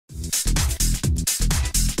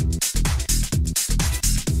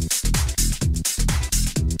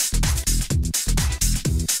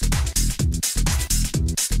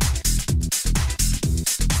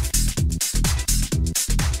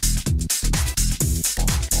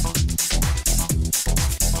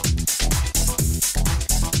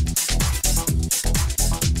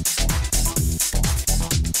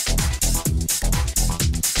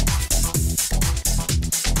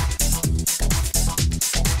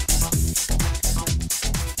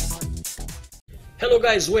Hello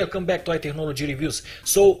guys, welcome back to iTechnology Reviews.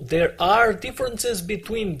 So there are differences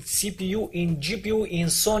between CPU and GPU in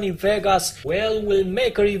Sony Vegas. Well, we'll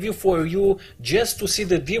make a review for you just to see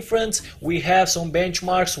the difference. We have some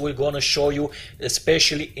benchmarks we're gonna show you,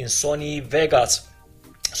 especially in Sony Vegas.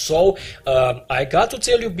 So I got to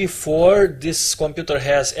tell you before, this computer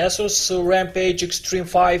has Asus Rampage Extreme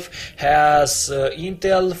 5, has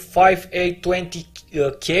Intel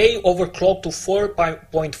 5820K overclocked to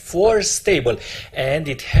 4.4 stable, and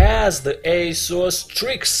it has the Asus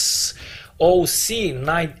Strix OC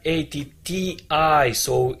 980 Ti.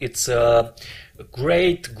 So it's a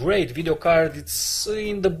great video card. It's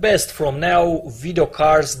in the best from now video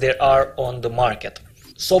cards there are on the market.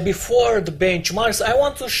 So before the benchmarks, I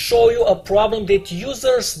want to show you a problem that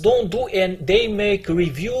users don't do, and they make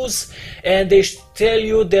reviews and they tell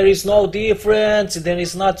you there is no difference, there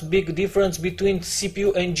is not big difference between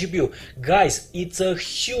CPU and GPU. Guys, it's a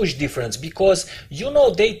huge difference, because you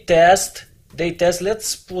know they test,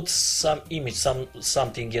 let's put some image,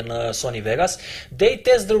 something in Sony Vegas. They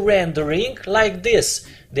test the rendering like this.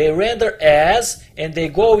 They render as, and they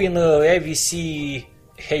go in AVC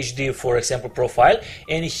HD, for example, profile,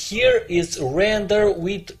 and here is render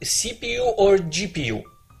with CPU or GPU,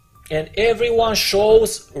 and everyone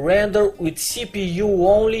shows render with CPU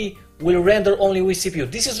only, will render only with CPU.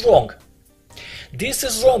 This is wrong. This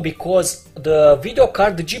is wrong because the video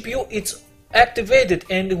card, the GPU, it's activated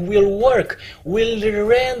and will work, will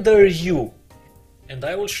render you. And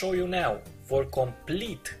I will show you now. For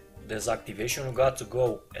complete deactivation, you got to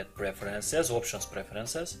go at preferences, options,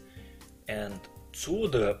 preferences, and to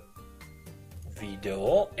the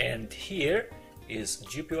video, and here is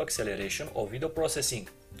GPU acceleration or video processing.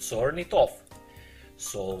 Turn it off.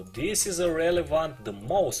 So this is the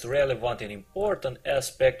most relevant and important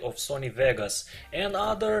aspect of Sony Vegas, and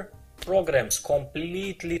other programs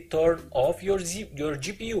completely turn off your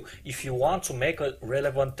GPU if you want to make a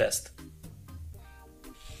relevant test.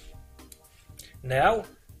 Now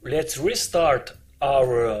let's restart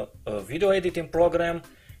our video editing program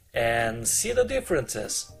and see the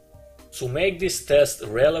differences. To make this test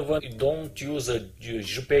relevant, don't use a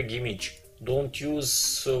JPEG image, don't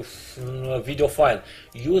use a video file,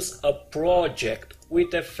 use a project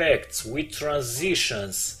with effects, with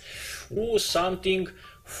transitions. Do something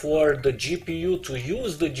for the GPU to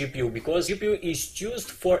use the GPU, because GPU is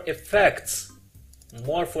used for effects,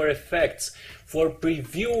 more for effects, for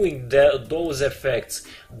previewing those effects.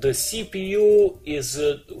 The CPU is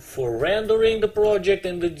for rendering the project,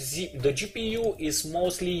 and the GPU is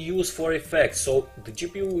mostly used for effects. So the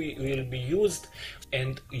GPU will be used,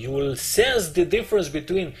 and you will sense the difference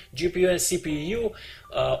between GPU and CPU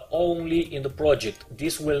only in the project.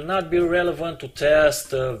 This will not be relevant to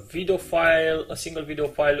test a video file, a single video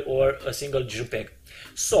file, or a single JPEG.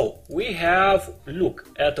 So we have, look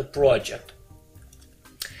at the project.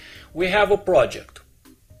 We have a project,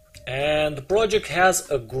 and the project has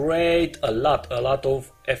a lot of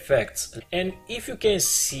effects, and if you can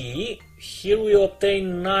see here, we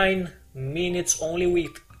obtain 9 minutes only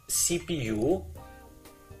with CPU.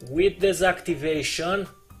 With deactivation,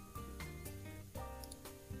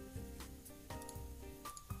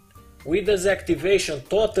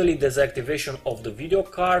 totally deactivation of the video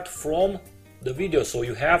card from the video. So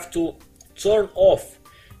you have to turn off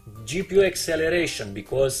GPU acceleration,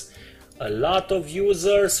 because a lot of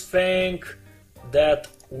users think that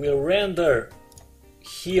will render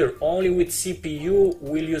here only with CPU,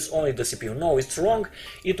 will use only the CPU. No, it's wrong.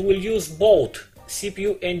 It will use both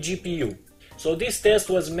CPU and GPU. So this test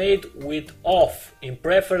was made with off in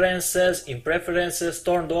preferences.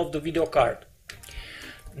 Turned off the video card.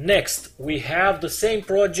 Next, we have the same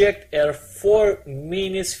project at 4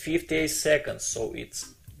 minutes 58 seconds. So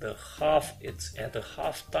it's at the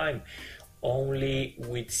half time, only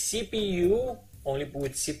with CPU,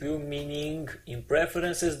 meaning in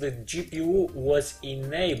preferences the GPU was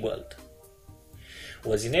enabled. The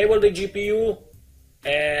GPU,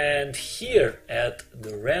 and here at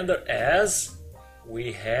the render as,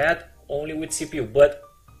 we had only with CPU. But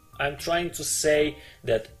I'm trying to say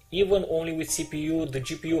that even only with CPU, the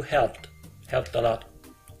GPU helped a lot.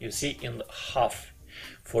 You see, in the half.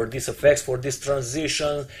 For these effects, for this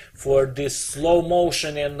transition, for this slow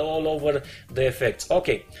motion, and all over the effects.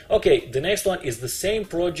 Okay, the next one is the same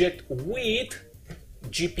project with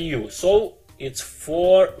GPU. So it's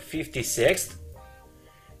 456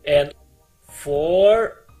 and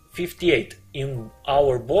 458. In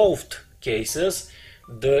our both cases,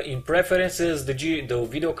 in preferences, the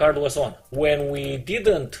video card was on. When we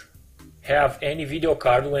didn't have any video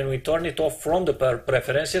card, when we turn it off from the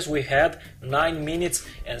preferences, we had 9 minutes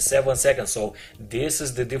and 7 seconds. So this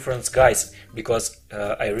is the difference, guys, because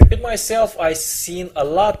I repeat myself, I seen a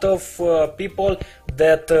lot of people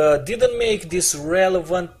that didn't make this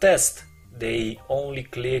relevant test. They only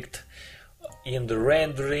clicked in the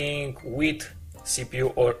rendering with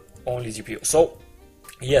CPU or only GPU. So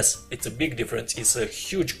yes, it's a big difference. It's a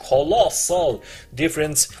huge, colossal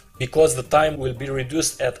difference, because the time will be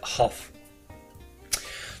reduced at half.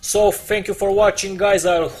 So thank you for watching, guys.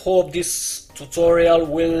 I hope this tutorial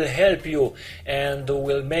will help you and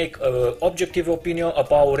will make an objective opinion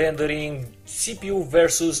about rendering CPU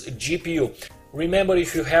versus GPU. Remember,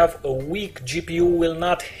 if you have a weak GPU, will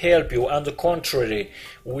not help you. On the contrary,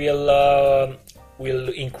 will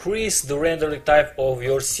increase the rendering time of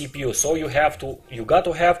your CPU. So you got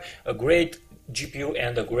to have a great GPU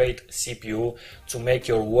and a great CPU to make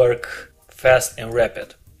your work fast and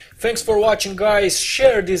rapid. Thanks for watching, guys.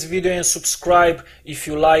 Share this video and subscribe if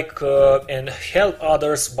you like, and help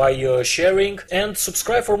others by sharing, and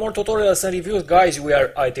subscribe for more tutorials and reviews, guys. We are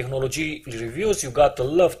iTechnology Reviews. You got to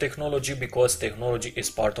love technology, because technology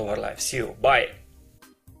is part of our life. See you. Bye.